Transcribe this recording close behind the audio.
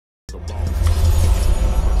I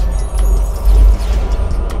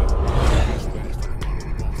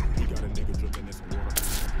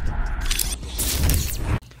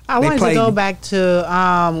wanted to go back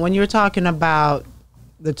to when you were talking about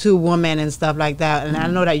the two women and stuff like that, and I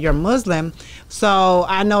know that you're Muslim, so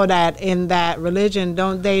I know that in that religion,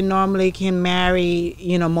 don't they normally can marry,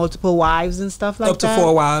 you know, multiple wives and stuff like that? Up to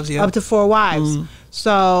 4 wives, yeah. Up to 4 wives.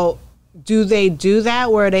 So do they do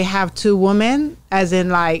that where they have 2 women, as in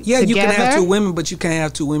like together? You can have 2 women, but you can't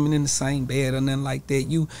have 2 women in the same bed or nothing like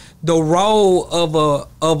that. The role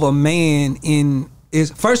of a man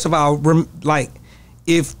is, first of all, like,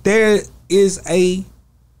 if there is a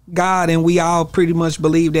God, and we all pretty much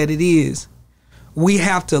believe that it is, we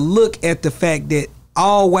have to look at the fact that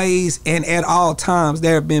always and at all times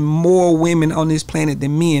there have been more women on this planet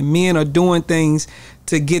than men. Men are doing things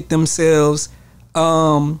to get themselves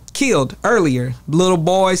killed earlier. Little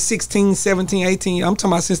boys, 16, 17, 18, I'm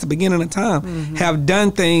talking about since the beginning of time, have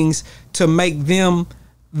done things to make them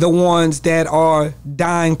the ones that are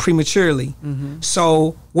dying prematurely.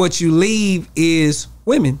 So what you leave is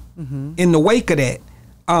women in the wake of that.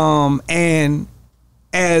 And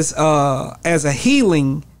as a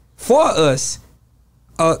healing for us,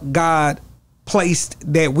 God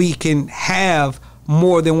placed that we can have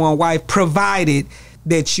more than one wife, provided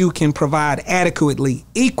that you can provide adequately,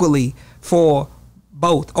 equally for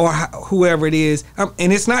both or whoever it is.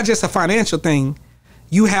 And it's not just a financial thing.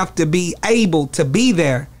 You have to be able to be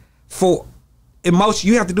there for emotion.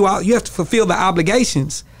 You have to fulfill the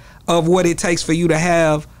obligations of what it takes for you to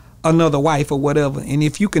have another wife or whatever. And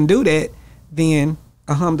if you can do that, then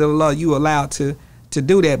alhamdulillah, you allowed to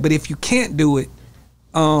do that. But if you can't do it,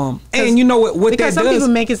 and you know what that does? Because some people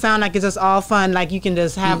make it sound like it's just all fun, like you can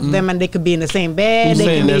just have them and they could be in the same bed,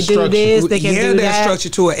 they can do this, they can do that. There's structure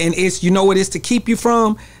to it. And it's, you know what it's to keep you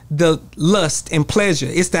from? The lust and pleasure.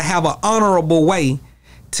 It's to have an honorable way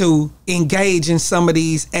to engage in some of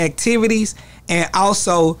these activities, and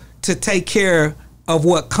also to take care of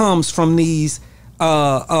what comes from these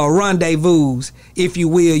rendezvous, if you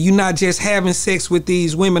will. You're not just having sex with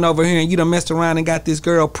these women over here and you done messed around and got this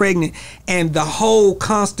girl pregnant, and the whole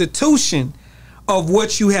constitution of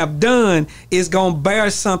what you have done is gonna bear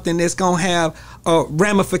something that's gonna have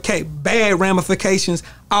bad ramifications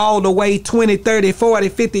all the way 20, 30, 40,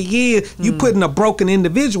 50 years. You putting a broken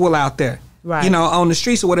individual out there, right, you know, on the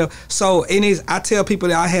streets or whatever. So I tell people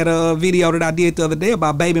that I had a video that I did the other day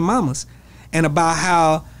about baby mamas, and about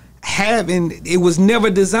how it was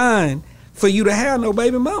never designed for you to have no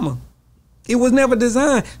baby mama. It was never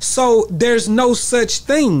designed. So there's no such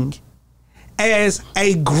thing as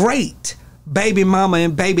a great baby mama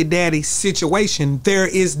and baby daddy situation. There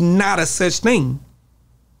is not a such thing.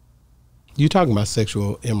 You're talking about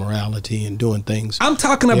sexual immorality and doing things. I'm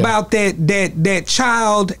talking about that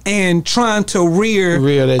child and trying to rear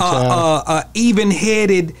that child, a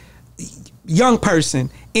even-headed young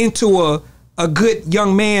person into a good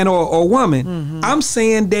young man or woman. I'm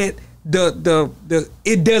saying that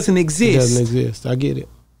it doesn't exist. It doesn't exist. I get it.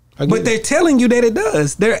 But they're telling you that it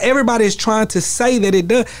does. Everybody's trying to say that it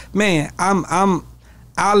does. Man,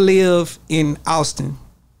 I live in Austin.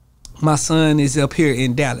 My son is up here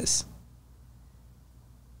in Dallas.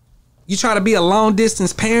 You try to be a long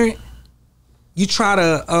distance parent. You try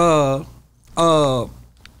to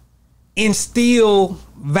instill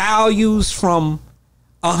values from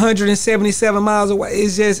 177 miles away.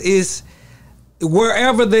 It's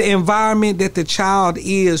wherever the environment that the child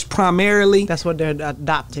is primarily. That's what they're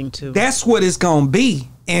adopting to. That's what it's gonna be.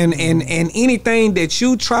 And anything that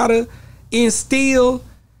you try to instill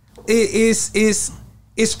is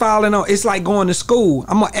falling on. It's like going to school.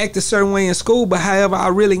 I'm gonna act a certain way in school, but however I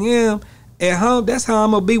really am at home, that's how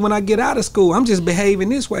I'm gonna be when I get out of school. I'm just behaving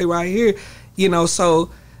this way right here, you know.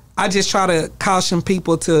 So I just try to caution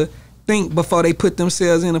people to think before they put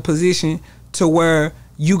themselves in a position to where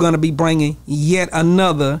you're going to be bringing yet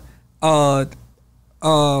another person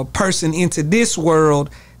into this world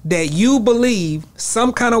that you believe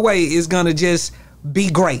some kind of way is going to just be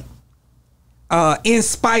great, in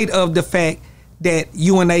spite of the fact that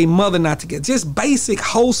you and a mother not together. Just basic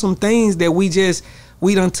wholesome things that we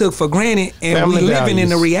done took for granted, and family we living values. In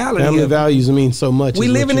the reality. Family values mean so much. We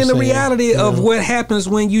living in the reality of what happens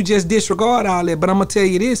when you just disregard all that. But I'm gonna tell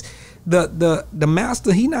you this: the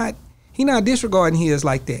master, he not disregarding his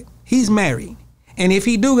like that. He's married, and if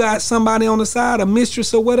he do got somebody on the side, a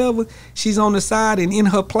mistress or whatever, she's on the side and in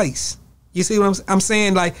her place. You see what I'm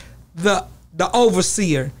saying? Like the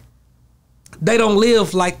overseer, they don't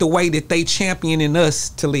live like the way that they championing us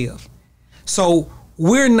to live. So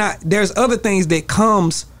we're not. There's other things that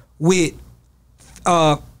comes with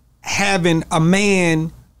having a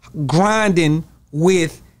man grinding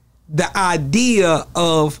with the idea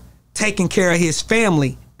of taking care of his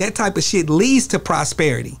family, that type of shit leads to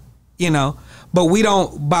prosperity, you know. But we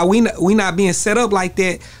not being set up like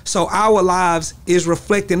that, so our lives is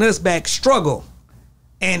reflecting us back struggle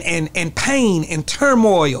and pain and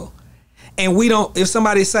turmoil. And we don't, if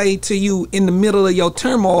somebody say to you in the middle of your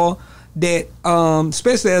turmoil that,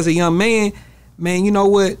 especially as a young man, you know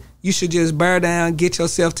what, you should just bear down, get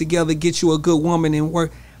yourself together, get you a good woman and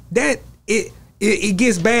work. That, it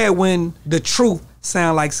gets bad when the truth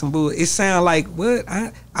sound like some bull. It sound like, what,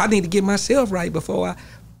 I need to get myself right before I,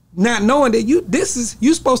 not knowing that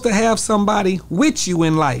you supposed to have somebody with you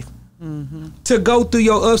in life to go through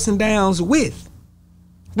your ups and downs with.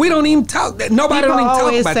 We don't even talk. Nobody don't even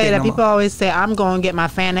talk about that no more. People always say, I'm going to get my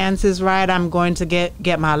finances right. I'm going to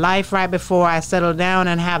get my life right before I settle down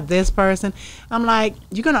and have this person. I'm like,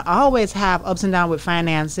 you're going to always have ups and downs with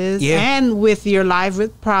finances and with your life,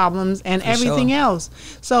 with problems and everything else.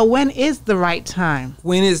 So when is the right time?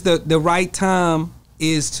 When is the right time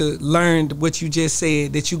is to learn what you just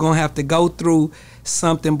said, that you're going to have to go through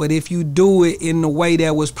something. But if you do it in the way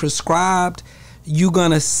that was prescribed, you're going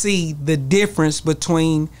to see the difference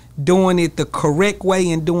between doing it the correct way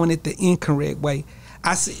and doing it the incorrect way.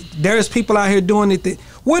 I see there's people out here doing it.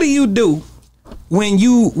 What do you do when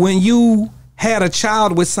you had a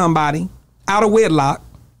child with somebody out of wedlock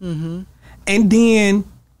and then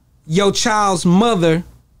your child's mother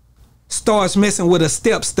starts messing with a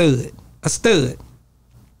stud?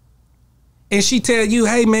 And she tell you,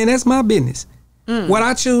 hey man, that's my business. What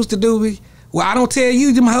I choose to do, well, I don't tell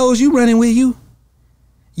you them hoes you running with you.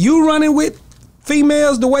 You running with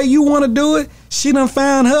females the way you want to do it. She done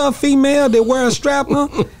found her a female that wear a strap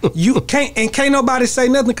on. You can't nobody say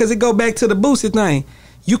nothing because it go back to the Boosie thing.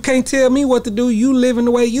 You can't tell me what to do. You living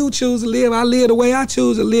the way you choose to live. I live the way I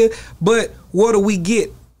choose to live. But what do we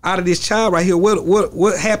get out of this child right here?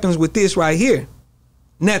 What happens with this right here?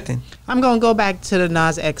 Nothing. I'm gonna go back to the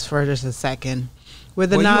Nas X for just a second.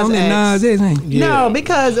 With the Nas X. No,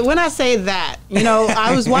 because when I say that, you know,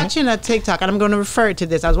 I was watching a TikTok, and I'm going to refer to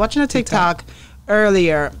this. I was watching a TikTok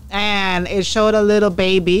earlier, and it showed a little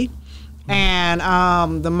baby, and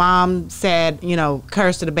the mom said, you know,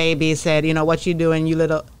 cursed to the baby, said, you know, what you doing, you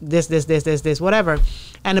little this, whatever.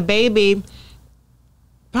 And the baby,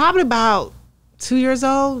 probably about 2 years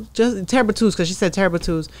old, just terrible twos, because she said terrible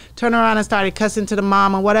twos, turned around and started cussing to the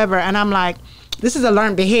mom or whatever. And I'm like, this is a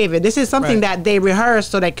learned behavior. This is something that they rehearsed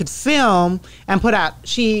so they could film and put out.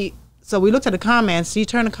 So we looked at the comments. She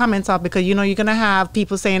turned the comments off because, you know, you're going to have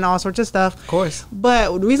people saying all sorts of stuff. Of course.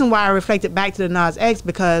 But the reason why I reflected back to the Nas X,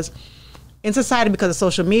 because in society, because of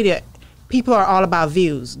social media, people are all about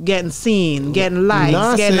views, getting seen, getting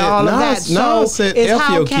likes, getting all of that. So it's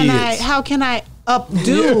how can I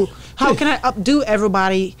updo how can I updo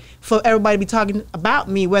everybody for everybody to be talking about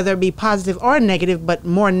me, whether it be positive or negative, but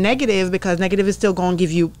more negative because negative is still going to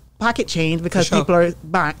give you pocket change because people are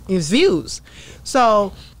buying his views.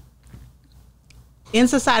 So in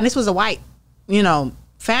society, this was a white, you know,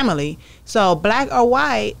 family. So black or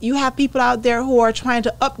white, you have people out there who are trying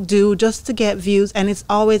to updo just to get views, and it's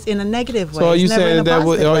always in a negative way. So are you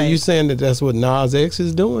saying that that's what Nas X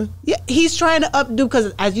is doing? Yeah, he's trying to updo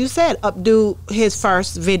because, as you said, updo his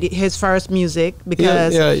first video, his first music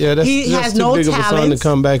because he has no talent. Too big of a son to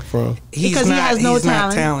come back from. He has no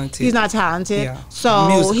talent. He's not talented. Yeah.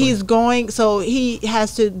 So he's going. So he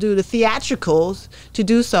has to do the theatricals to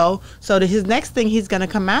do so. So that his next thing he's going to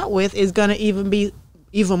come out with is going to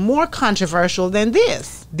even more controversial than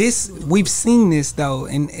this. We've seen this though,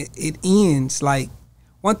 and it ends like,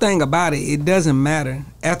 one thing about it, it doesn't matter.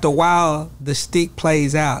 After a while, the stick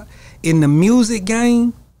plays out. In the music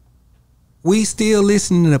game, we still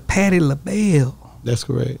listen to Patti LaBelle. That's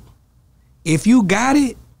correct. If you got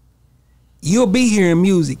it, you'll be hearing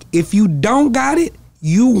music. If you don't got it,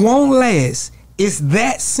 you won't last. It's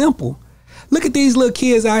that simple. Look at these little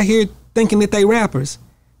kids out here thinking that they rappers.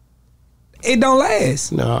 It don't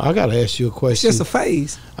last. No, I got to ask you a question. It's just a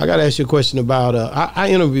phase. I got to ask you a question about, I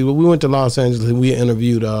interviewed, we went to Los Angeles and we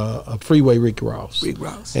interviewed a Freeway Rick Ross.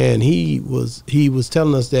 And he was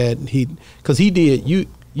telling us that because he did, you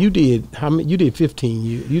did, how many, you did 15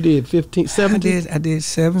 years. You did 15, 17? I did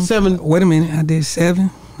 7. Wait a minute, I did 7.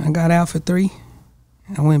 I got out for 3.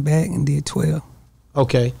 I went back and did 12.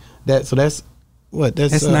 Okay. That's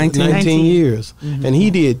 19 years. Mm-hmm. And he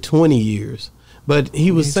did 20 years. But he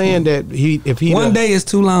was saying that if he one day is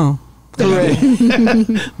too long. Correct.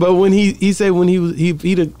 But when he said when he was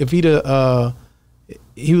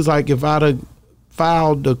like, if I'd have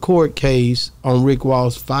filed the court case on Rick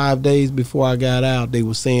Ross 5 days before I got out, they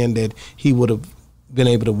were saying that he would have been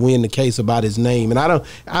able to win the case about his name. And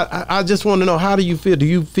I just want to know, how do you feel? Do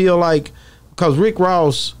you feel like, because Rick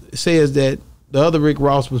Ross says that the other Rick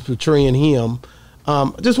Ross was portraying him.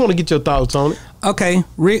 I just want to get your thoughts on it. Okay,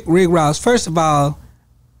 Rick Ross. First of all,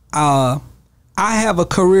 I have a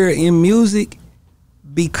career in music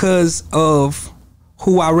because of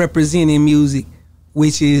who I represent in music,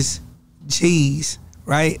 which is G's,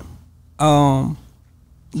 right? Those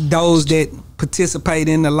that participate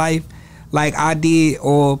in the life like I did,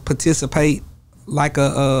 or participate like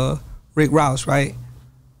a Rick Ross, right?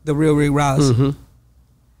 The real Rick Ross. Mm-hmm.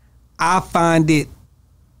 I find it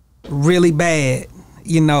really bad,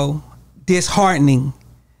 disheartening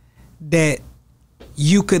that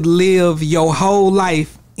you could live your whole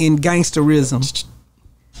life in gangsterism.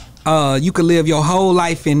 You could live your whole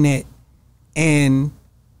life in that, and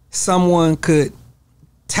someone could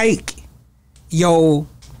take your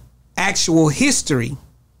actual history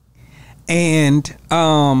and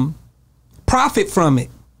profit from it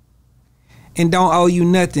and don't owe you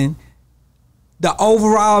nothing. The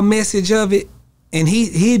overall message of it, and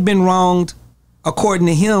he'd been wronged, according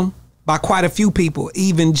to him, by quite a few people,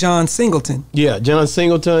 even John Singleton. Yeah, John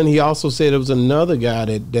Singleton. He also said it was another guy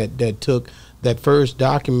that took that first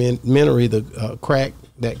documentary, the crack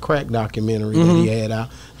documentary that he had out,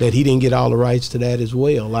 that he didn't get all the rights to that as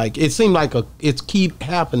well. Like, it seemed like it's keep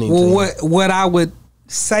happening. Well, what I would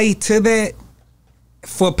say to that,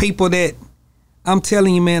 for people that, I'm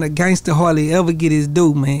telling you, man, a gangster hardly ever get his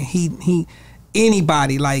due, man. He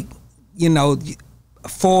anybody, like,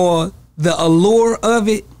 for the allure of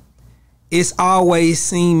it, it's always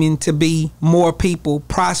seeming to be more people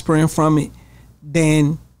prospering from it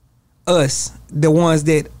than us, the ones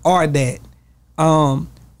that are that.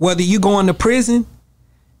 Whether you going to prison,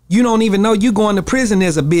 you don't even know you going to prison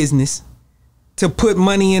as a business to put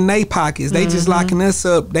money in their pockets. They just locking us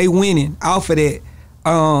up. They winning off of that.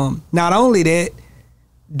 Not only that,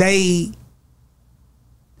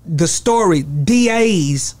 the story,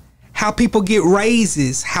 DAs, how people get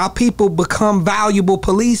raises, how people become valuable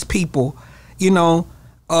police people,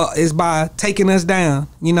 is by taking us down,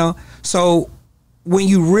 So when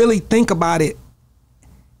you really think about it,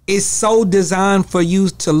 it's so designed for you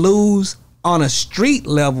to lose on a street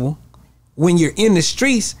level. When you're in the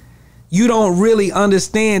streets, you don't really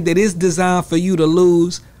understand that it's designed for you to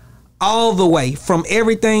lose all the way from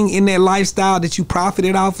everything in that lifestyle that you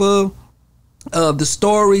profited off of. The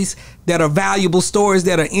stories that are valuable, stories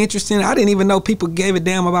that are interesting. I didn't even know people gave a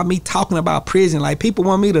damn about me talking about prison. Like, people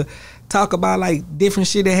want me to talk about like different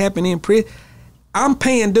shit that happened in prison. I'm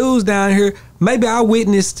paying dues down here. Maybe I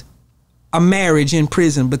witnessed a marriage in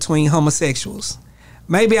prison between homosexuals.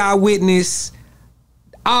 Maybe I witnessed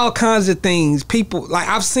all kinds of things. People, like,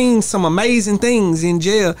 I've seen some amazing things in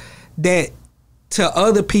jail that to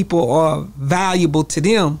other people are valuable to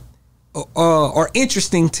them or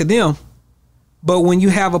interesting to them. But when you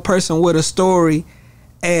have a person with a story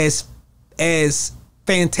as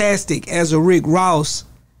fantastic as a Rick Ross,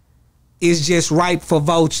 it's just ripe for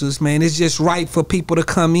vultures, man. It's just ripe for people to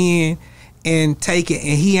come in and take it.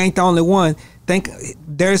 And he ain't the only one.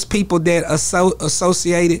 There's people that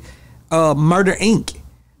associated Murder Inc.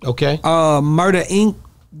 Okay. Murder Inc.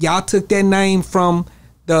 Y'all took that name from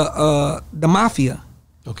the mafia.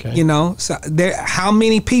 Okay. So how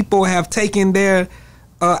many people have taken their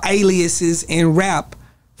aliases in rap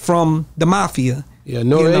from the mafia? Yeah,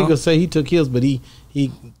 Noriega say he took his, but he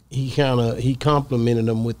complimented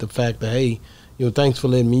them with the fact that, hey, thanks for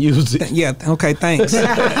letting me use it. Yeah, okay, thanks.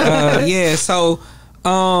 Yeah, so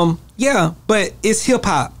yeah, but it's hip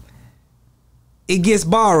hop. It gets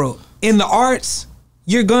borrowed. In the arts,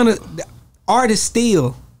 the artists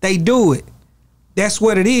steal. They do it. That's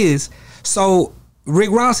what it is. So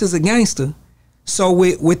Rick Ross is a gangster. So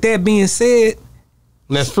with that being said,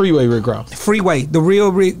 and that's Freeway Rick Ross. Freeway, the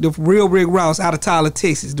real Rick Ross out of Tyler,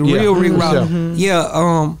 Texas. The real Rick Ross. Mm-hmm.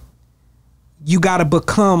 Yeah, you gotta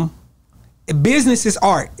become, business is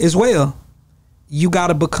art as well. You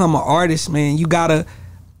gotta become an artist, man. You gotta,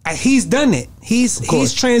 he's done it. He's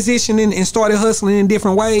transitioning and started hustling in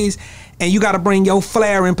different ways, and you gotta bring your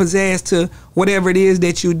flair and pizzazz to whatever it is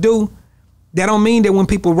that you do. That don't mean that when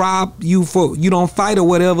people rob you for you don't fight or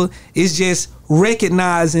whatever. It's just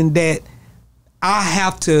recognizing that I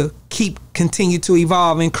have to continue to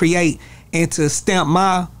evolve and create and to stamp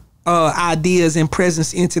my ideas and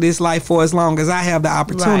presence into this life for as long as I have the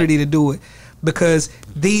opportunity to do it. Because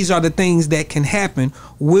these are the things that can happen.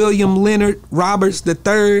 William Leonard Roberts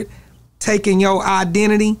III taking your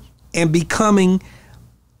identity and becoming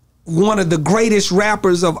one of the greatest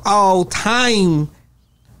rappers of all time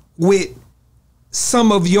with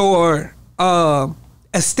some of your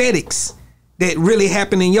aesthetics that really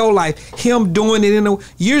happened in your life. Him doing it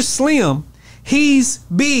you're slim, he's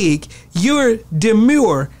big, you're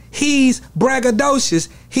demure, he's braggadocious.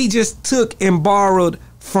 He just took and borrowed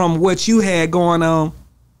from what you had going on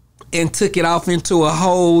and took it off into a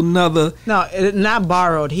whole nother. No, not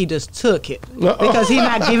borrowed. He just took it because he's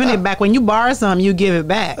not giving it back. When you borrow something, you give it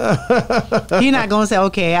back. He's not gonna say,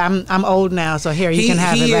 "Okay, I'm old now, so here you can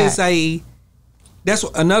have it back." That's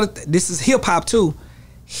another. This is hip hop too.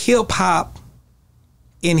 Hip hop.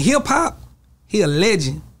 In hip hop, he a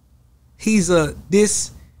legend. He's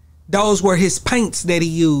those were his paints that he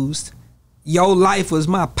used. Your life was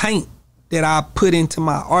my paint that I put into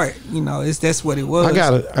my art. That's what it was.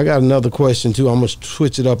 I got another question too. I'm gonna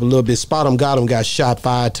switch it up a little bit. Spot 'em got him got shot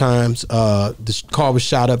 5 times. The car was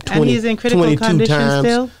shot up 22 times. And he's in critical condition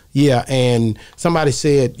still? Yeah, and somebody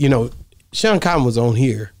said, Sean Cotton was on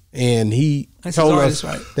here and he told us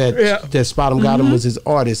that Spot 'em got him was his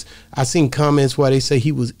artist. I seen comments where they say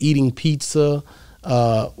he was eating pizza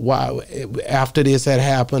after this had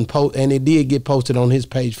happened, and it did get posted on his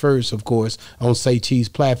page first, of course, on Say Cheese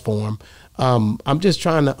platform. I'm just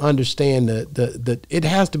trying to understand the it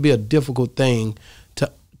has to be a difficult thing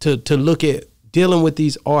to look at dealing with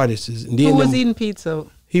these artists. And who was eating pizza?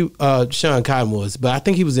 Sean Cotton was, but I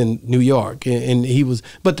think he was in New York, and he was.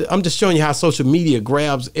 But I'm just showing you how social media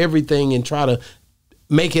grabs everything and try to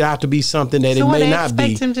make it out to be something that it may not be. So what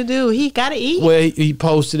they expect him to do? He got to eat. Well, he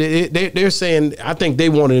posted it. They're saying, I think they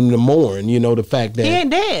wanted him to mourn, the fact that he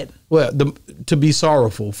ain't dead. Well, to be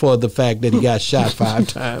sorrowful for the fact that he got shot 5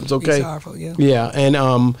 times. Okay, be sorrowful, yeah. Yeah,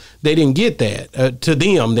 and they didn't get that. To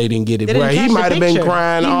them, they didn't get it. Right? He might have been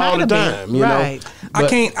crying all the time. Right.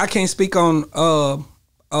 But I can't speak on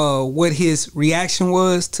what his reaction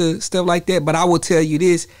was to stuff like that, but I will tell you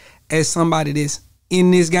this as somebody that's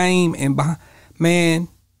in this game and behind. Man,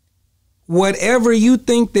 whatever you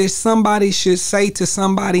think that somebody should say to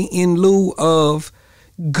somebody in lieu of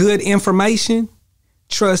good information,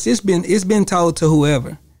 trust it's been told to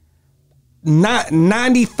whoever. Not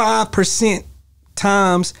 95%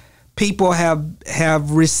 times people have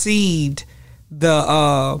received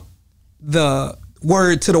the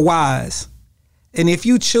word to the wise. And if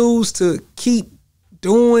you choose to keep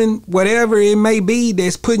doing whatever it may be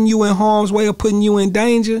that's putting you in harm's way or putting you in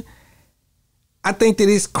danger, I think that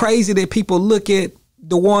it's crazy that people look at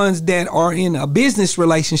the ones that are in a business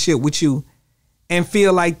relationship with you and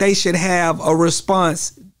feel like they should have a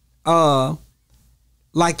response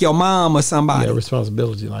like your mom or somebody. Yeah,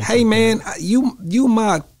 responsibility like hey, man, you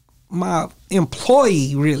my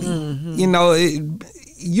employee, really. Mm-hmm.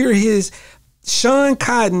 You're his. Sean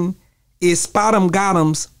Cotton is Spot 'em got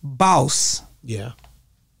 'em's boss. Yeah.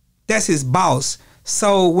 That's his boss.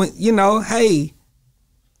 So when hey,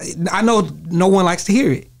 I know no one likes to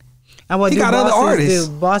hear it. And what he got other artists.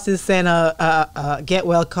 Bosses send a get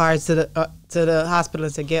well cards to the hospital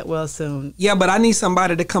and say get well soon. Yeah, but I need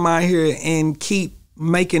somebody to come out here and keep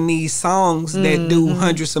making these songs that do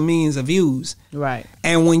hundreds of millions of views. Right.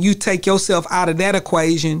 And when you take yourself out of that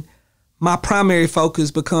equation, my primary focus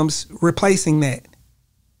becomes replacing that.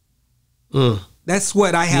 That's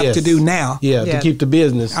what I have to do now. Yeah, to keep the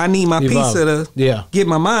business. I need my pizza to get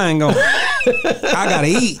my mind going. I gotta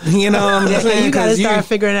eat. You know what I'm saying? You gotta start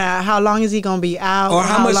figuring out how long is he gonna be out, or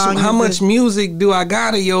how much music do I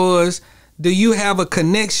got of yours? Do you have a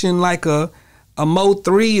connection like a Mo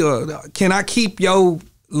 3, or can I keep your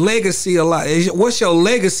legacy alive? What's your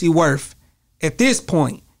legacy worth at this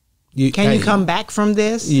point? Can you come back from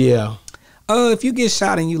this? Yeah. If you get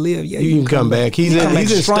shot and you live, you can come back. He's in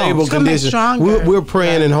stable condition. We're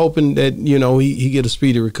praying and hoping that he get a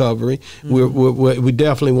speedy recovery. We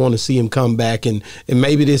definitely want to see him come back, and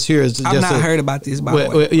maybe this here is. I've not heard about this. By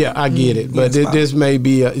the way, yeah, I get it, but this may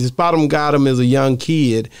be. Spot 'em got him as a young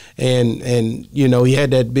kid, and he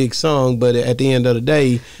had that big song, but at the end of the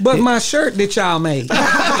day, my shirt that y'all made.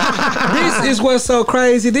 This is what's so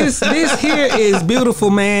crazy. This here is beautiful,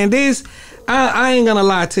 man. This I ain't gonna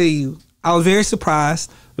lie to you. I was very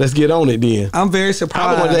surprised. Let's get on it then. I'm very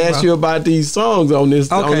surprised. I wanted to ask you about these songs on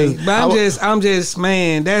this. Okay, but I'm just,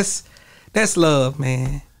 man. That's love,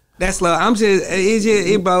 man. That's love.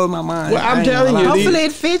 It blows my mind. Well, I'm telling you, hopefully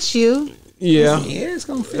it fits you. Yeah, it's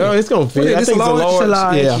gonna fit. Oh, it's gonna fit. I think it's a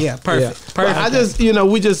large. Yeah, perfect. Perfect. I just,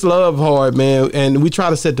 we just love hard, man, and we try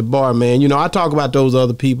to set the bar, man. I talk about those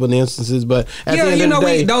other people and instances, but at the end of the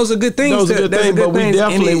day, those are good things. Those are good things, but we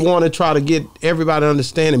definitely want to try to get everybody to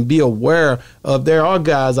understand and be aware of there are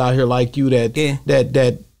guys out here like you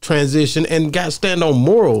that transition and got to stand on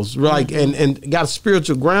morals, like and got a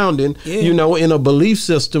spiritual grounding, in a belief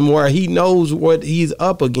system where he knows what he's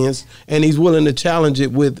up against and he's willing to challenge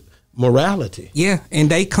it with morality. Yeah, and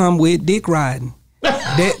they come with dick riding.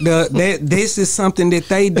 This is something that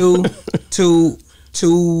they do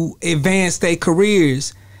to advance their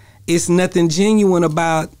careers. It's nothing genuine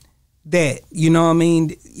about that. You know what I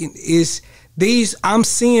mean? I'm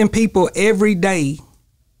seeing people every day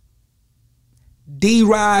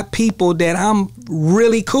deride people that I'm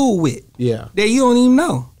really cool with. Yeah. That you don't even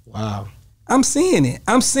know. Wow. I'm seeing it.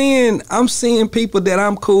 I'm seeing people that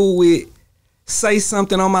I'm cool with say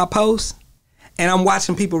something on my post, and I'm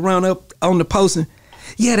watching people run up on the post and,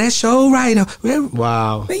 yeah, that's your right.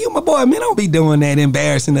 Wow. Man, you my boy. Man, don't be doing that,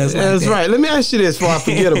 embarrassing us. That's like that. right. Let me ask you this before I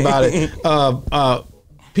forget about it.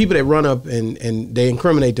 People that run up and they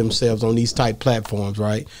incriminate themselves on these type platforms,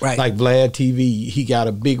 right? Right. Like Vlad TV, he got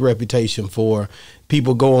a big reputation for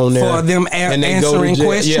people go on there for them and they answering go to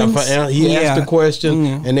questions. He asked the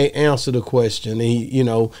question and they answer the question,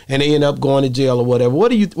 and and they end up going to jail or whatever.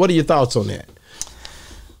 What are your thoughts on that?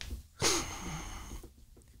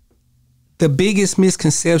 The biggest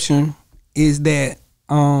misconception is that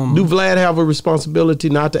do Vlad have a responsibility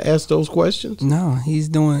not to ask those questions? No, he's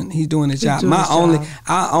doing his job.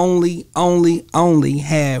 I only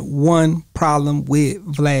had one problem with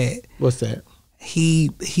Vlad. What's that?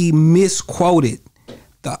 He misquoted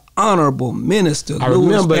the Honorable Minister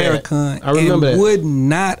Louis Farrakhan and would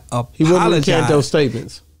not apologize. He wouldn't recant those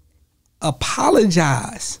statements.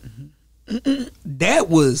 Apologize. That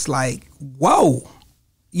was like, whoa,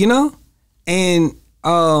 and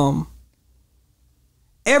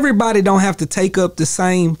everybody don't have to take up the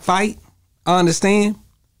same fight. I understand,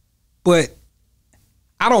 but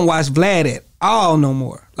I don't watch Vlad at all no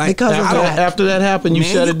more. Like because after that happened, you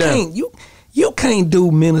shut it down. You can't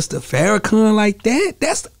do Minister Farrakhan like that.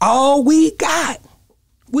 That's all we got.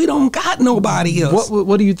 We don't got nobody else.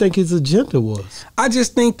 What do you think his agenda was? I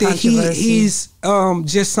just think that he's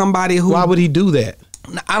just somebody who. Why would he do that?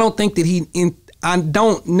 I don't think that I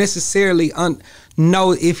don't necessarily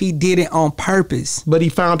know if he did it on purpose. But he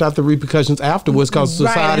found out the repercussions afterwards because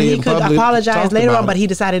society and he could apologize later on, but he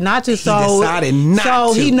decided not to.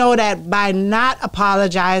 So he know that by not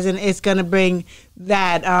apologizing, it's going to bring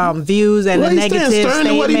that views and the negative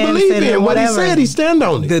statements what he believed in, what he said, he stand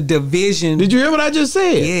on it. The division. Did you hear what I just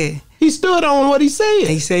said? Yeah. He stood on what he said.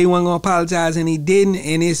 He said he wasn't going to apologize, and he didn't,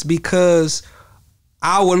 and it's because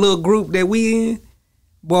our little group that we in,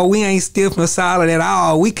 boy, we ain't stiff and solid at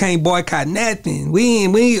all. We can't boycott nothing. We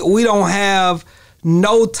don't have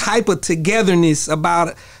no type of togetherness about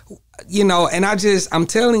it, and I'm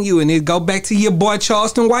telling you, and it go back to your boy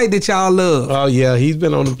Charleston White that y'all love. Oh yeah, he's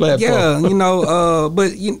been on the platform. Yeah,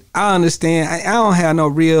 but I understand. I don't have no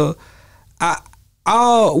real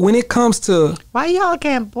when it comes to why y'all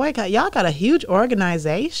can't boycott. Y'all got a huge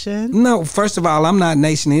organization. No, first of all, I'm not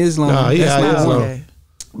Nation of Islam. No, Islam. Okay.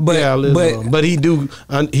 But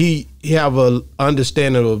he have a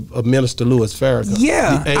understanding of Minister Louis Farrakhan.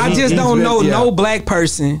 Yeah, I just don't know no black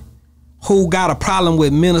person who got a problem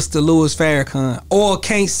with Minister Louis Farrakhan or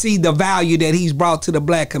can't see the value that he's brought to the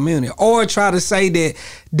black community, or try to say that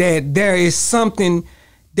there is something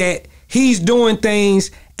that he's doing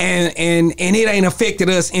things and it ain't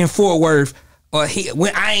affected us in Fort Worth, or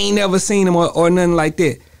when I ain't never seen him or nothing like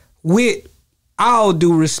that. With all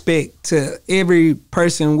due respect to every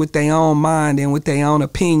person with their own mind and with their own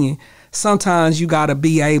opinion, sometimes you got to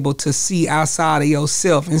be able to see outside of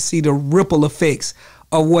yourself and see the ripple effects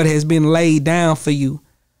of what has been laid down for you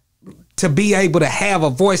to be able to have a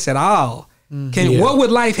voice at all. What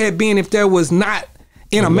would life have been if there was not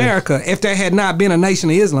in America, if there had not been a Nation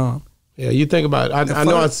of Islam? Yeah, you think about it. I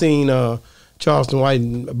know I've seen Charleston White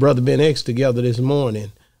and Brother Ben X together this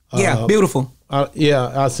morning. Yeah, beautiful.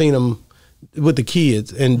 I seen them with the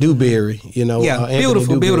kids and Dewberry,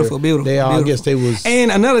 beautiful. They all, I guess they was.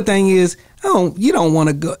 And another thing is, you don't want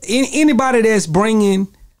to go. Anybody that's bringing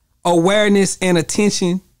awareness and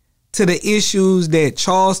attention to the issues that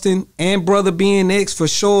Charleston and Brother Ben X for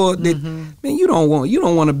sure. That man, you don't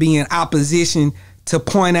want to be in opposition to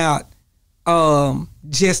point out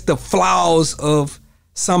just the flaws of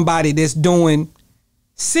somebody that's doing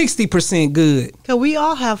 60% good. Cause we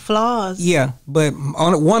all have flaws. Yeah, but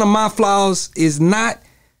one of my flaws is not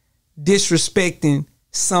disrespecting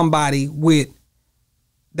somebody with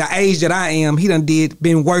the age that I am. He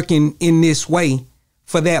been working in this way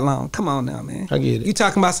for that long. Come on now, man. I get it. You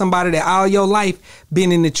talking about somebody that all your life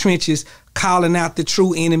been in the trenches, calling out the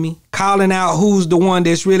true enemy, calling out who's the one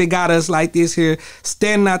that's really got us like this here,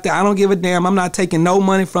 standing out there. I don't give a damn. I'm not taking no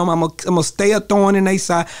money from them. I'm gonna stay a thorn in their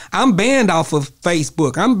side. I'm banned off of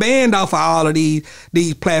Facebook. I'm banned off of all of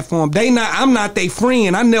these platforms. I'm not their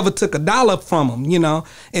friend. I never took $1 from them,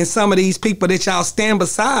 And some of these people that y'all stand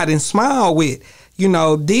beside and smile with, You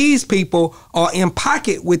know, these people are in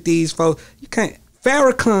pocket with these folks. You can't.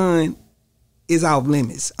 Farrakhan is off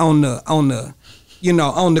limits on the you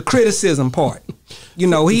know, on the criticism part. You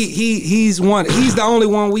know, he's the only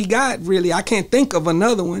one we got, really. I can't think of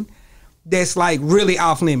another one that's like really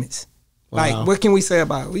off limits. Wow. Like, what can we say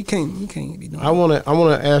about it? We can't be doing. I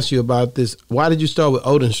wanna ask you about this. Why did you start with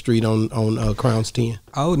Odin Street on Crowns 10?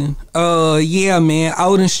 Odin. Yeah, man.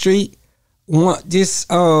 Odin Street.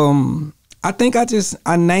 I think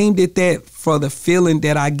I named it that for the feeling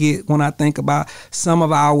that I get when I think about some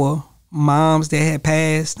of our moms that had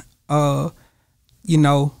passed. You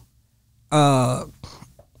know, my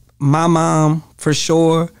mom for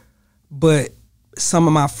sure, but some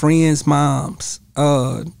of my friends' moms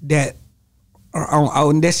that are on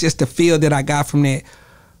Odin. That's just the feel that I got from that.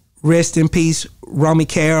 Rest in peace, Romy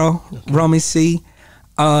Carroll, okay. Romy C,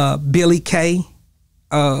 Billy K,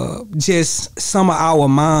 just some of our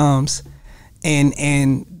moms, and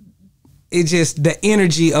it just, the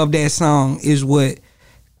energy of that song is what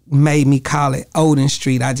made me call it Odin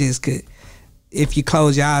Street. I just could, if you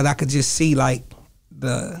close your eyes, I could just see like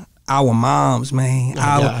our moms, man.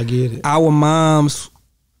 I get it. Our moms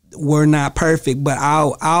were not perfect, but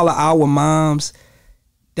all of our moms,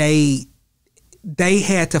 they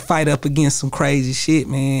had to fight up against some crazy shit,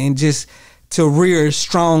 man. And just to rear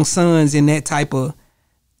strong sons in that type of,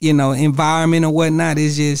 you know, environment or whatnot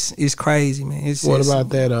it's crazy, man. What about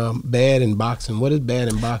that bad in boxing? What is bad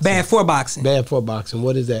in boxing? Bad for boxing. Bad for boxing.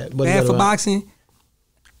 What is that? What bad is that for boxing?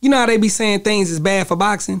 You know how they be saying things is bad for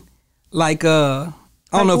boxing? Like, I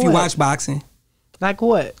don't know if you watch boxing. Like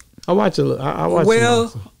what? I watch a little. I watch.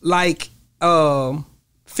 Well, like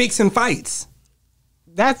fixing fights.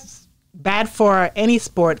 That's bad for any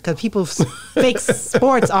sport because people fix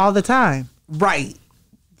sports all the time. Right.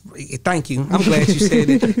 Thank you. I'm glad you said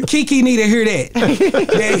that. Kiki need to hear that.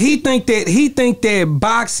 That he think that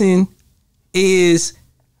boxing is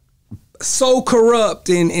so corrupt,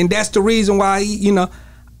 and that's the reason why, you know,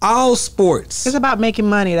 all sports. It's about making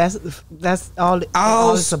money. That's all.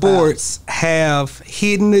 All sports have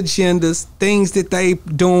hidden agendas, things that they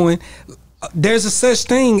doing. There's a such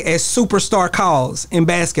thing as superstar calls in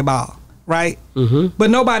basketball, right? Mm-hmm. But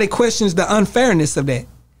nobody questions the unfairness of that.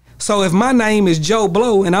 So if my name is Joe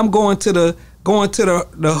Blow and I'm going to the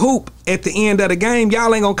hoop at the end of the game,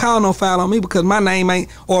 y'all ain't gonna call no foul on me because my name ain't,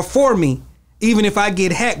 or for me, even if I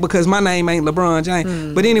get hacked because my name ain't LeBron James.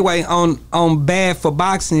 Mm. But anyway, on bad for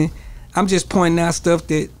boxing, I'm just pointing out stuff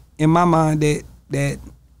that in my mind that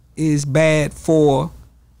is bad for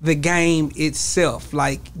the game itself,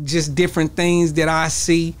 like just different things that I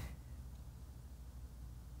see.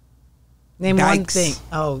 Name one thing.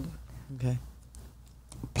 Oh, okay.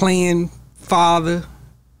 Playing father,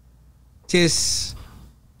 just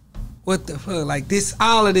what the fuck, like this,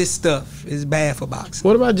 all of this stuff is bad for boxing.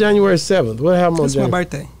 What about January 7th? What happened on January? That's my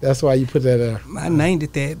birthday. That's why you put that there. I named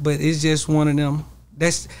it that, but it's just one of them.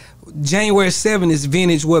 That's January 7th is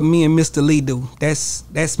vintage what me and Mr. Lee do.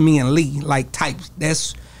 That's me and Lee, like types.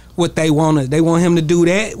 That's what they want. They want him to do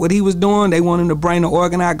that, what he was doing. They want him to bring the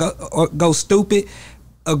organ out, go stupid,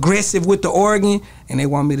 aggressive with the organ, and they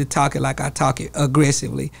want me to talk it like I talk it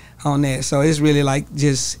aggressively on that. So it's really like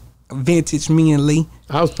just vintage me and Lee.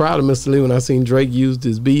 I was proud of Mr. Lee when I seen Drake used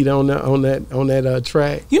his beat on that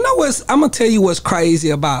track. You know what's? I'm gonna tell you what's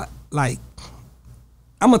crazy about, like,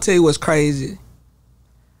 I'm gonna tell you what's crazy.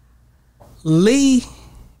 Lee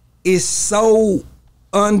is so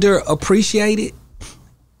underappreciated.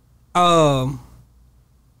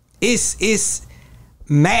 It's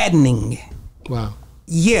maddening. Wow.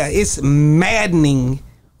 Yeah, it's maddening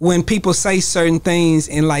when people say certain things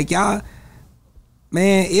and like, y'all,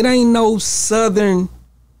 man, it ain't no Southern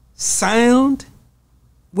sound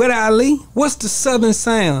without Lee. What's the Southern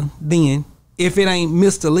sound then if it ain't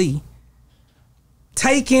Mr. Lee?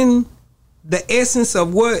 Taking the essence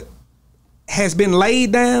of what has been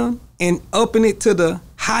laid down and upping it to the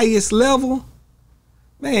highest level,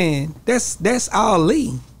 man, that's all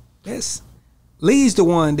Lee. That's Lee's the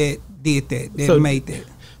one that did that, made that.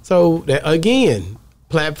 So again,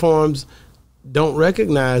 platforms don't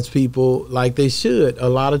recognize people like they should a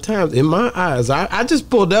lot of times. In my eyes, I just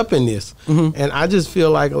pulled up in this, and I just feel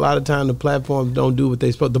like a lot of times the platforms don't do what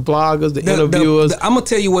they supposed. The bloggers, the interviewers. I'm gonna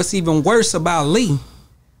tell you what's even worse about Lee.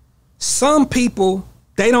 Some people,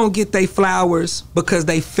 they don't get their flowers because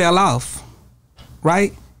they fell off,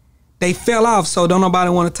 right? They fell off, so don't nobody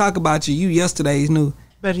want to talk about you. You yesterday's new.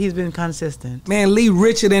 But he's been consistent. Man, Lee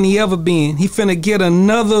richer than he ever been. He finna get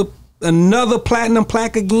another platinum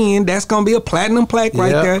plaque again. That's gonna be a platinum plaque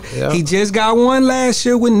right there. Yep. He just got one last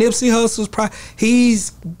year with Nipsey Hussle's.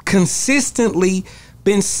 He's consistently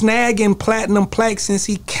been snagging platinum plaques since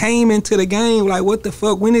he came into the game. Like, what the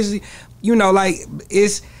fuck? When is he? You know, like,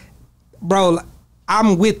 it's, bro.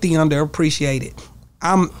 I'm with the underappreciated.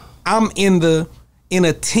 I'm in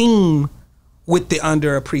a team with the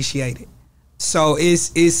underappreciated. So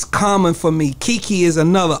it's common for me. Kiki is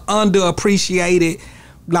another underappreciated.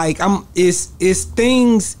 Like, it's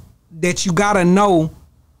things that you gotta know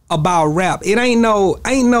about rap. It ain't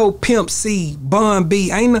no Pimp C, Bun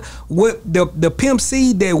B. Ain't no, what the Pimp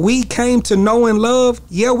C that we came to know and love.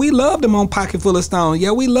 Yeah, we loved him on Pocket Full of Stone.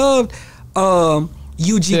 Yeah, we loved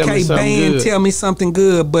UGK Band, Tell Me Something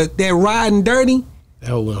Good. But that Riding Dirty,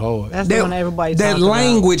 that went hard. That's the one everybody that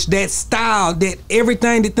language, about. That style, that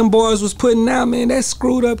everything that them boys was putting out, man, that's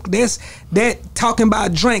screwed up. That's that talking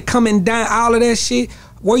about drink coming down, all of that shit.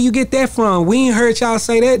 Where you get that from? We ain't heard y'all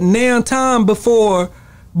say that now time before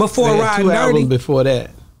Riding Dirty. Albums before that.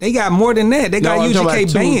 They got more than that. They got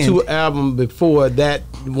UGK Band. Two albums before that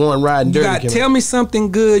one Riding Dirty. You got Tell Me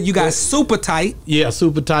Something Good. You got Super Tight. Yeah,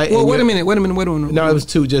 Super Tight. Well, wait a minute. No, it was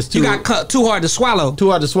just two. You got Too Hard to Swallow. Too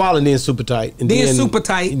Hard to Swallow, and then Super Tight. And then Super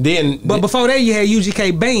Tight. But before that, you had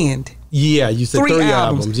UGK Band. Yeah, you said three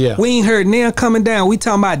albums. Yeah. We ain't heard now coming down. We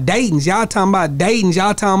talking about Dayton's. Y'all talking about Dayton's.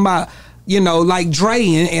 Y'all talking about, you know, like Dre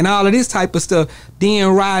and all of this type of stuff. Then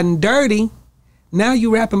Riding Dirty. Now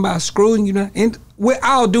you rapping about screwing, you know, and with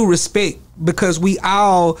all due respect, because we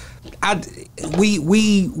artists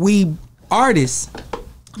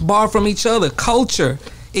borrow from each other. Culture,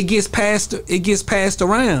 it gets passed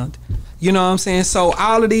around. You know what I'm saying? So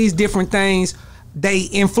all of these different things, they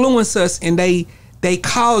influence us and they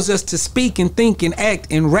cause us to speak and think and act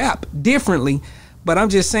and rap differently. But I'm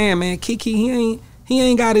just saying, man, Kiki, he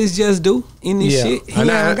ain't got his just due in this shit.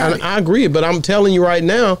 I agree, but I'm telling you right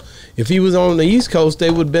now, if he was on the East Coast, they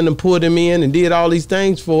would have been and pulled him in and did all these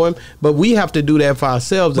things for him. But we have to do that for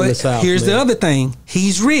ourselves in the South. Here's the other thing: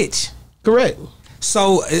 he's rich. Correct.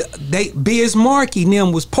 So Biz Markie and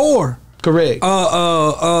them was poor. Correct.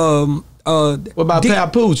 What about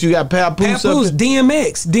Papoose? You got Papoose.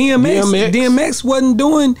 DMX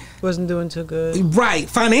wasn't doing too good. Right,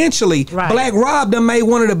 financially. Right. Black Rob done made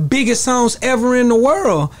one of the biggest songs ever in the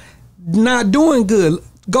world. Not doing good.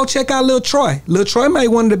 Go check out Lil Troy. Lil Troy made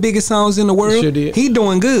one of the biggest songs in the world. Sure did. He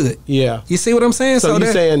doing good. Yeah. You see what I'm saying? So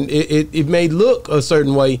you're saying it may look a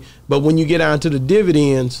certain way, but when you get down to the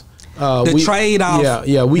dividends, the trade-off.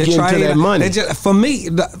 Yeah, we get into that money. For me,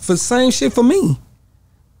 for same shit for me.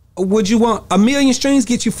 Would you want 1 million streams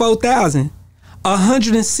get you 4,000?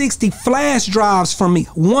 160 flash drives from me.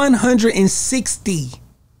 160,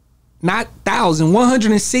 not 1,000.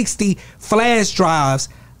 160 flash drives.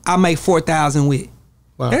 I make 4,000 with.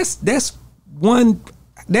 Wow. That's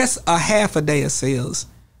a half a day of sales.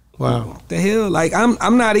 Wow. What the hell? Like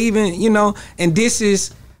I'm not even, you know. And this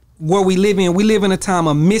is where we live in. We live in a time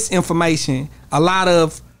of misinformation. A lot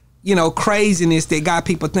of, you know, craziness that got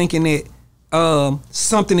people thinking that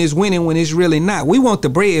something is winning when it's really not. We want the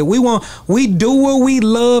bread. We do what we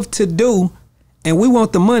love to do, and we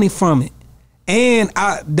want the money from it. And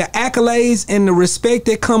the accolades and the respect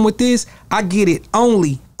that come with this, I get it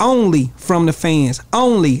only from the fans.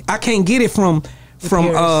 Only. I can't get it from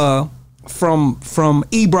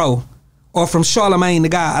Ebro or from Charlemagne the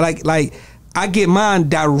guy. Like I get mine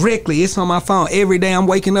directly. It's on my phone every day. I'm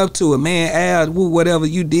waking up to it, man. Al, whatever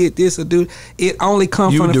you did, this or do, it only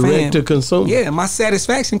comes from the fan. You direct to consumer. Yeah, my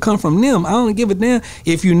satisfaction come from them. I don't give a damn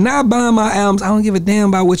if you're not buying my albums. I don't give a damn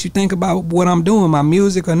about what you think about what I'm doing, my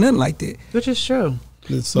music or nothing like that. Which is true.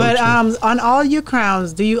 It's so but true. On all your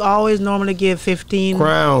crowns, do you always normally give 15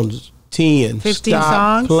 crowns? 10. 15 Stop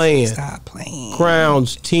songs? playing. Stop playing.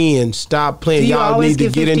 Crowns 10. Stop playing. Y'all need to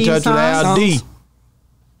get in touch with LD.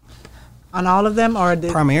 On all of them, or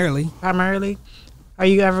primarily? Are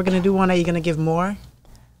you ever going to do one? Are you going to give more?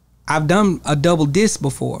 I've done a double disc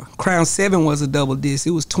before. Crown 7 was a double disc.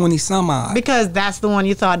 It was 20 some odd. Because that's the one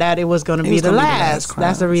you thought that it was going to be the last.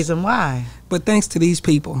 That's the reason why. But thanks to these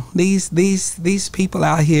people, these people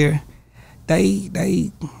out here,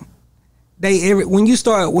 when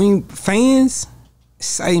fans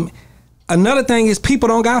say, another thing is people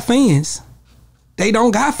don't got fans. They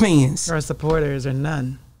don't got fans. Or supporters or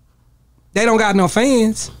none. They don't got no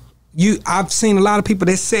fans. I've seen a lot of people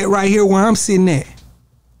that sit right here where I'm sitting at.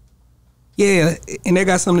 Yeah, and that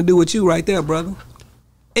got something to do with you right there, brother.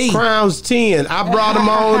 Crowns 10. I brought them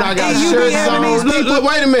on. I got shirts on. Look,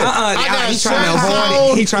 wait a minute. I got shirts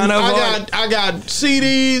on. He trying to avoid it. I got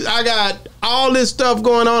CDs. I got all this stuff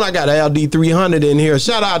going on. I got LD 300 in here.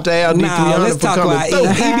 Shout out to LD 300 let's for talk coming about through.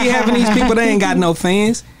 He be having these people. They ain't got no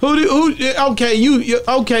fans. Okay, Who you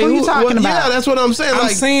talking about? Yeah, that's what I'm saying. I'm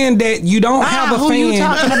saying that you don't have a fan. Who you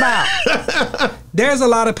talking about? There's a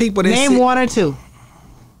lot of people that name one or two.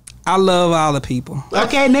 I love all the people.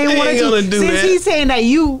 Okay, name one or two. Since he's saying that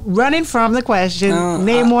you running from the question,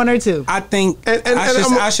 name one or two. I think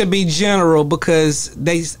I should be general because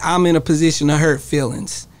I'm in a position to hurt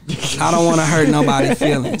feelings. I don't want to hurt nobody's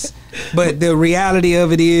feelings. But the reality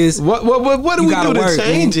of it is, what do we do to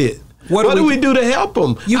change it? What do we do to help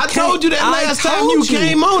them? I told you that last time you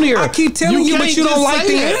came on here. I keep telling you, but you don't like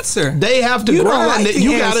the answer. They have to grind it.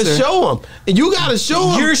 You got to show them. You got to show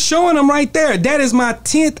them. You're showing them right there. That is my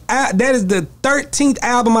 10th. That is the 13th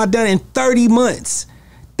album I've done in 30 months.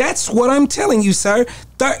 That's what I'm telling you, sir.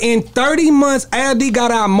 In 30 months, ALD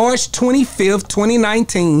got out March 25th,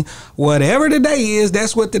 2019. Whatever the day is,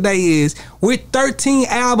 that's what the day is. We're 13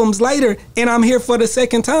 albums later, and I'm here for the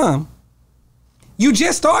second time. You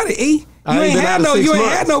just started, E. You ain't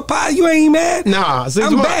had no pie. You ain't mad. Nah,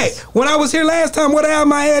 6 months. I'm back. When I was here last time, what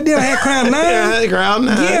album I had? I had Crown 9. Yeah, Crown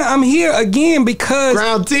 9. Yeah, I'm here again because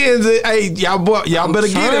Crown 10. Hey, y'all better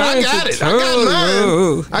get it. I got it.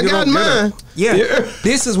 I got mine. Yeah.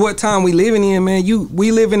 This is what time we living in, man.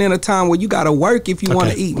 We living in a time where you gotta work if you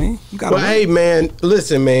want to eat, man. You gotta. Well, hey, man,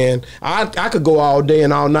 listen, man. I could go all day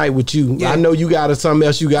and all night with you. Yeah. I know you got something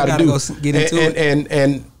else you gotta do. Get into it.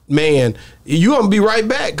 And man, you gonna be right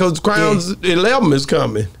back because Crown's 11 is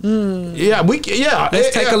coming. Yeah,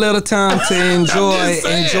 let's take a little time to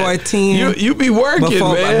enjoy 10. You be working,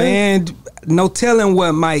 man. No telling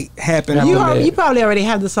what might happen. You probably already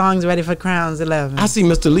have the songs ready for Crown's 11. I see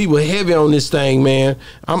Mr. Lee was heavy on this thing, man.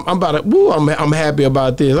 I'm about to. Woo, I'm happy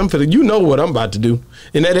about this. I'm feeling. You know what I'm about to do.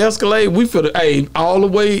 In that Escalade, we feel all the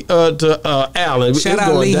way to Allen. Shout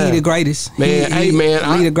out Lee, he the greatest. Man,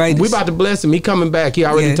 Lee the greatest. We about to bless him. He coming back. He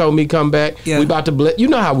already told me come back. Yeah. We about to bless. You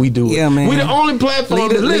know how we do it. Yeah, man. We the only platform.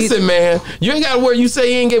 Listen, man. You ain't got to worry. You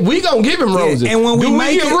say you ain't get. We gonna give him roses. And when we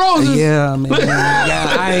make it, roses. Yeah, man.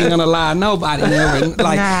 Yeah, I ain't gonna lie. Nobody never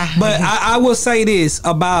like. But I will say this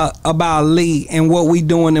about Lee and what we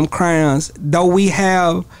do in them Crowns. Though we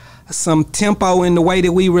have some tempo in the way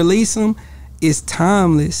that we release them, it's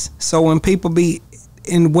timeless. So when people be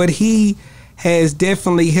in what he has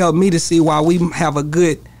definitely helped me to see why we have a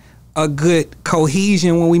good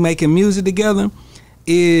cohesion when we making music together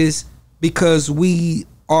is because we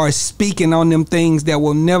are speaking on them things that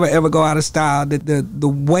will never ever go out of style. The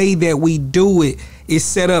way that we do it is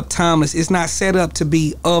set up timeless. It's not set up to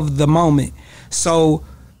be of the moment. So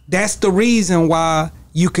that's the reason why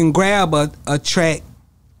you can grab a track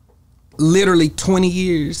literally 20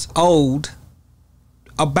 years old,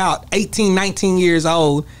 about 18, 19 years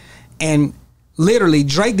old, and literally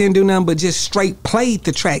Drake didn't do nothing but just straight played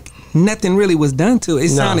the track. Nothing really was done to it. It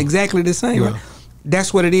sounded exactly the same. Right?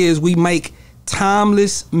 That's what it is. We make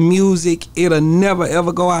timeless music. It'll never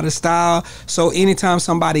ever go out of style. So anytime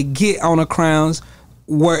somebody get on a Crowns,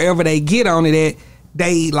 wherever they get on it at,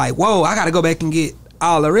 they like, whoa, I gotta go back and get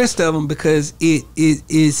all the rest of them because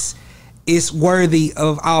it's worthy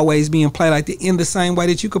of always being played like that, in the same way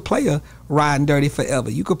that you could play a Riding Dirty forever.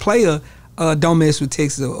 You could play a Don't Mess with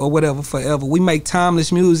Texas or whatever forever. We make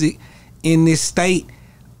timeless music in this state.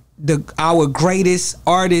 Our greatest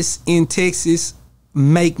artists in Texas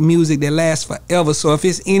make music that lasts forever. So if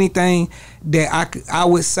it's anything that I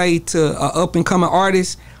would say to an up and coming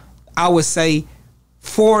artist, I would say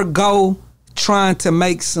forego trying to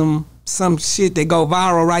make some shit that go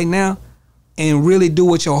viral right now, and really do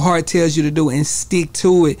what your heart tells you to do and stick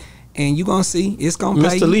to it, and you gonna see it's gonna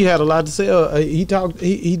pay. Mr. Lee had a lot to say. He talked.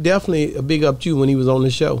 He definitely big up you when he was on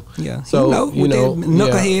the show. Yeah. So you know,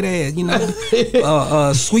 knucklehead ass. You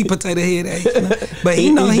know, sweet potato head ass. You know? But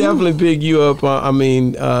he definitely big you up.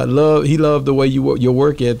 He loved the way your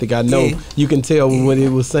work ethic. I know you can tell when he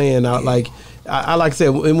was saying I like I said,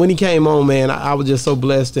 when he came on, man, I was just so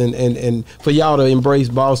blessed, and for y'all to embrace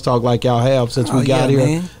Boss Talk like y'all have since we got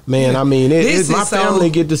here, man. I mean, my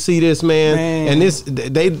family get to see this, man, and this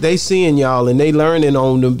they seeing y'all and they learning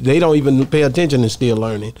on them. They don't even pay attention and still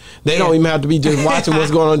learning. They don't even have to be just watching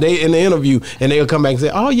what's going on. They in the interview and they'll come back and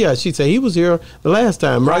say, "Oh yeah," she said he was here the last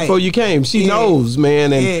time right before you came. She knows,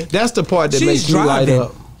 man, and that's the part that makes you light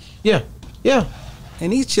up. Yeah.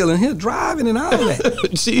 And he's chilling here, driving and all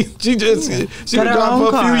that. she been driving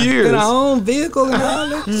for a few years. Got her own vehicle and all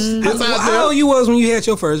that. How old you was when you had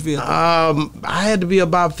your first vehicle? I had to be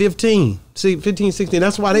about 15. See, 15, 16.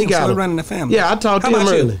 That's why they got her. Running the family. Yeah, I talked to him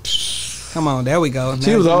early. Come on, there we go.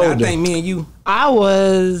 She was older. I think me and you. I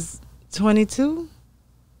was 22.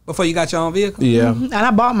 Before you got your own vehicle? Yeah. And I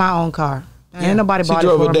bought my own car. Ain't nobody bought it for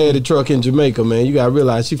me. She drove her daddy truck in Jamaica, man. You gotta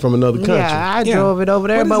realize she's from another country. Yeah, I drove it over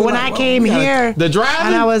there. But when I came here, the driving,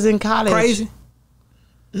 and I was in college, crazy.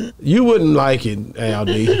 You wouldn't like it, ALD.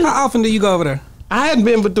 How often do you go over there? I hadn't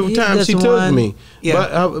been, but the time she took me.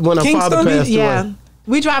 Yeah. But when her father passed away.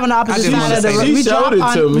 We drive on the opposite side of the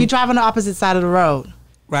road. We drive on the opposite side of the road.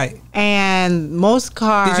 Right. And most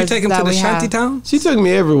cars. Did you take him to the shanty town? She took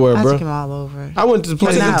me everywhere, bro. I took him all over. I went to the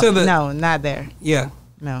place. No, not there. Yeah.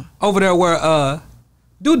 No. Over there where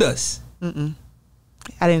Dudas.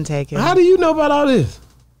 I didn't take him. How do you know about all this?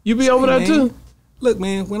 You be over there too? Look,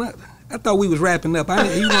 man, when I thought we was wrapping up. I'm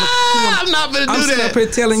not gonna do that. Up here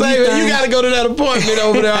telling you gotta go to that appointment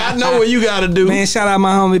over there. I know what you gotta do. Man, shout out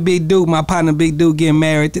my homie Big Duke, my partner Big Duke getting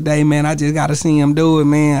married today, man. I just gotta see him do it,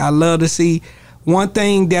 man. I love to see. One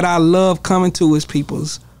thing that I love coming to is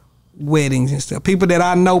people's weddings and stuff. People that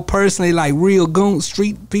I know personally, like real goon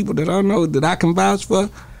street people that I know that I can vouch for.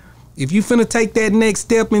 If you finna take that next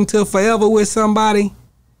step into forever with somebody,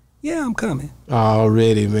 yeah, I'm coming.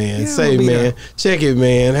 Already, man. Yeah, say, man. There. Check it,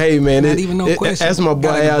 man. Hey, man. Not even no question. That's my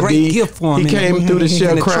boy LD. Gift for him, he came through the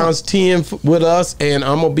Shell Crowns 10 with us, and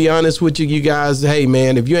I'm going to be honest with you guys. Hey,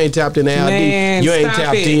 man, if you ain't tapped in LD, man, you ain't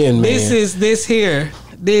tapped in, man.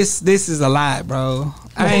 This is a lot, bro.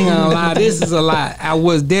 I ain't going to lie. This is a lot. I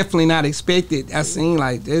was definitely not expected. I seen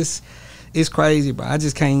like this. It's crazy, bro. I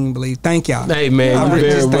just can't even believe. Thank y'all. Hey, man, you're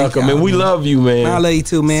very welcome, and we love you, man. I love you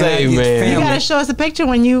too, man. Say, man. You gotta show us a picture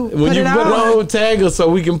when you put it on. Tag us so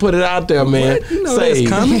we can put it out there, man. You know that's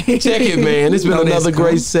coming. Check it, man. It's been another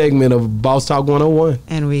great segment of Boss Talk 101.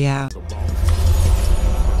 And we out.